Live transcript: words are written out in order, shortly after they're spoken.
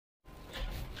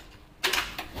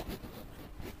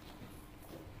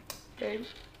babe.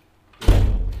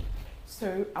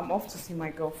 So, I'm off to see my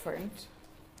girlfriend.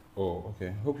 Oh,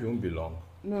 okay. Hope you won't be long.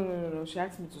 No. She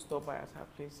asked me to stop by at her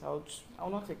place. I'll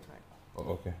not take time. Oh,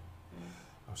 okay.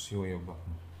 I'll see you when you're back.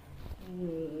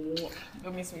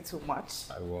 Don't miss me too much.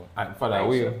 I will. In fact, I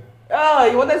will. Oh,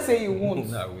 you wanted to say you won't.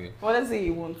 No, I will. You wanted to say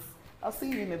you won't. I'll see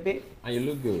you in a bit. And you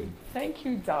look good. Thank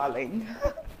you, darling.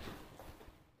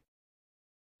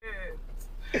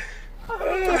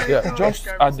 Yeah, just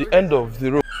at the end of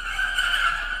the road.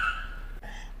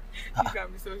 You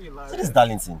can be so hilarious. What is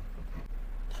Darlington?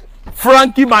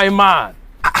 Frankie, my man.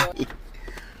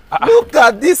 Look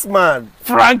at this man.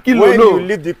 Frankie When Lolo. you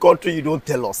leave the country, you don't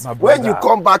tell us. My When you brother.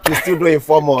 come back, you still don't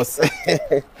inform us.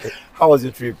 How was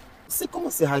your trip? Say, come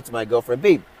and say hi to my girlfriend.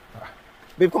 Babe,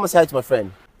 come and say hi to my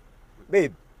friend.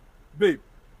 Babe,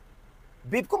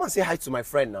 come and say hi to my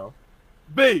friend now.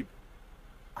 Babe.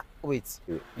 Wait,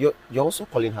 you're also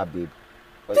calling her babe.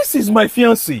 This is my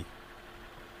fiancée.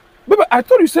 Babe, I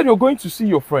thought you said you're going to see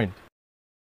your friend.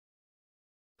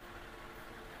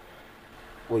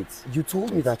 Wait, you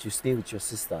told me that you stay with your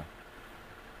sister.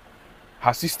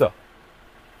 Her sister?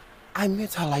 I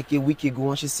met her like a week ago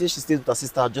and she said she stays with her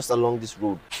sister just along this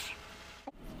road.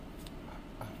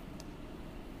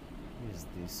 Who is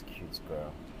this cute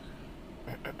girl?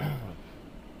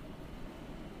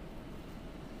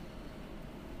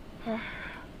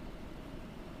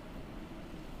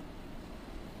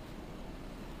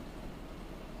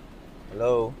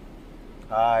 Hello?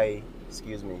 Hi,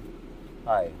 excuse me.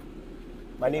 Hi,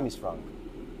 my name is Frank.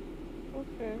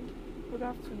 Okay, good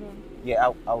afternoon.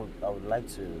 Yeah, I would like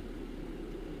to...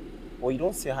 Well, you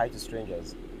don't say hi to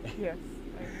strangers. Yes.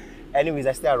 Anyways,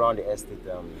 I stay around the estate.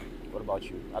 What about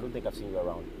you? I don't think I've seen you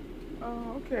around.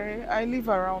 Oh, okay. I live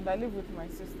around. I live with my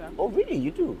sister. Oh, really?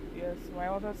 You do? Yes, my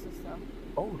older sister.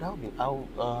 Oh, that would be...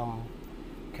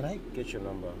 Can I get your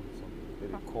number? So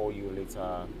maybe call you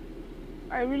later.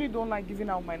 I really don't like giving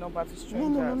out my number to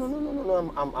strangers.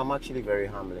 No. I'm actually very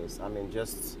harmless. I mean,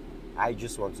 I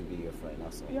just want to be your friend.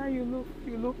 That's all. Yeah, you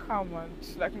look calm and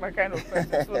like my kind of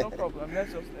person, so no problem.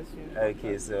 Let's you know.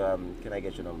 Okay, so can I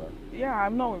get your number? Yeah,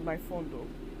 I'm not with my phone though.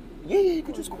 Yeah, you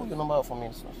could just call your number out for me.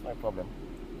 It's no problem.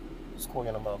 Just call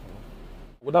your number out for me.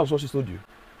 Well, that was what she told you.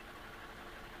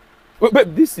 Wait,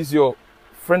 babe, this is your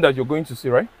friend that you're going to see,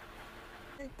 right?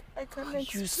 I can't Are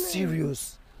explain. you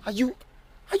serious? Are you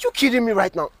kidding me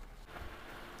right now?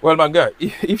 Well, my guy,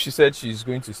 if she said she's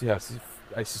going to see her sister,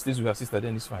 she stays with her sister,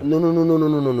 then it's fine.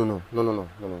 No.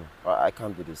 I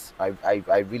can't do this. I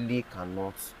really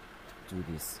cannot do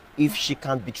this. If she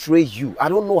can betray you, I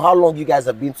don't know how long you guys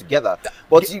have been together,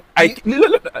 but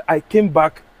I came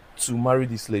back to marry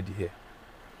this lady here.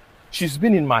 She's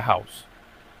been in my house,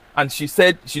 and she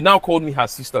said she now called me her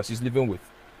sister. She's living with.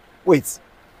 Wait.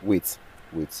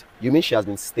 You mean she has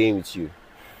been staying with you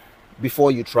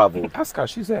before you traveled? Ask her.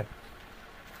 She's there.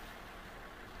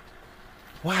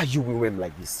 Why are you women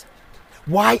like this?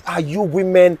 Why are you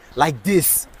women like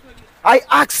this? I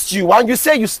asked you and you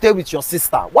say you stay with your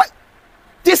sister. What?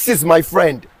 This is my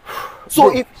friend.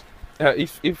 So Bro,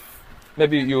 if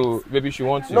maybe she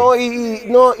wants you. No,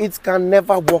 it can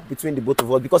never work between the both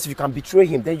of us, because if you can betray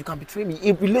him, then you can betray me.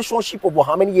 A relationship over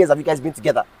how many years have you guys been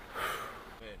together?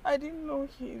 I didn't know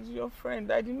he's your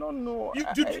friend. I did not know.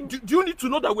 Do you need to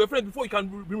know that we're friends before you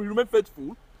can remain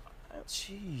faithful?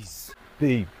 Jeez.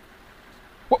 Babe.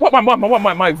 What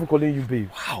am I even calling you babe?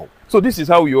 Wow. So this is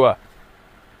how you are.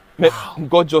 Wow.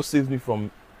 God just saves me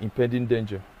from impending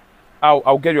danger.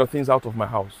 I'll get your things out of my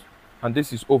house. And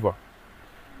this is over.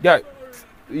 Yeah,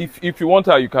 if you want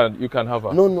her, you can have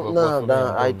her. No,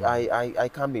 I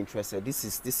can't be interested. This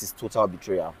is total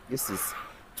betrayal. This is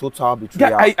total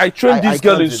betrayal. Yeah, I trained this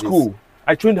girl in school.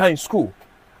 I trained her in school.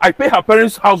 I pay her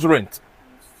parents' house rent.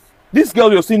 This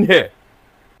girl you're seeing here.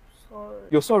 Sorry.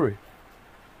 You're sorry.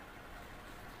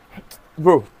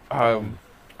 Bro, I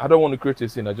don't want to create a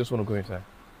scene. I just want to go inside.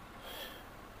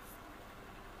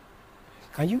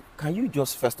 Can you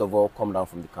just first of all come down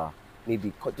from the car?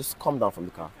 Maybe just come down from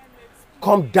the car.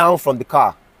 Come down from the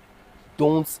car.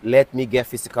 Don't let me get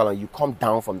physical on you. Come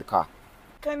down from the car.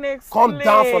 Can explain. Come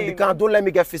down from the car. Don't let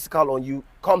me get physical on you.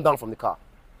 Come down from the car.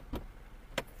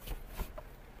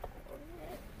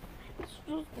 It's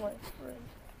just my friend.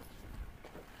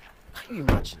 Can you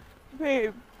imagine?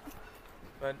 Babe.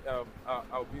 And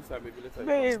I'll be inside maybe later.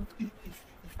 Babe. If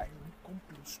I come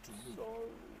close to you. Sorry.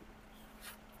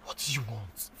 What do you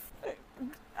want?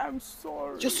 I'm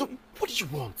sorry. What do you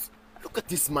want? Look at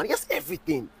this man. He has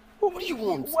everything. What do you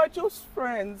want? We're just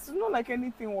friends. It's not like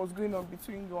anything was going on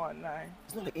between you and I.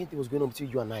 It's not like anything was going on between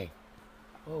you and I.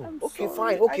 Oh, I'm okay,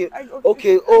 sorry. fine. Okay. I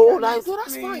Oh, that's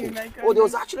explain. fine. Oh, there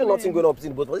was actually nothing going on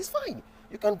between both of us. It's fine.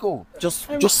 You can go. Just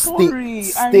I'm just sorry.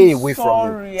 stay I'm away from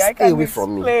sorry. me. I Stay can away from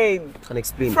me. explain. I can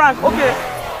explain. Frank,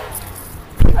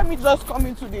 okay. Let me just come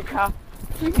into the car.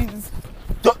 Please.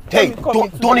 Hey, come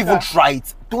into don't the even car. try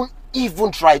it. Don't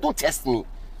even try it. Don't test me.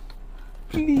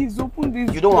 Please open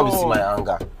this You don't door. want me to see my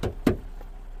anger.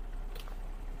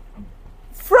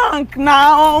 Frank,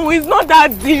 now it's not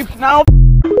that deep now.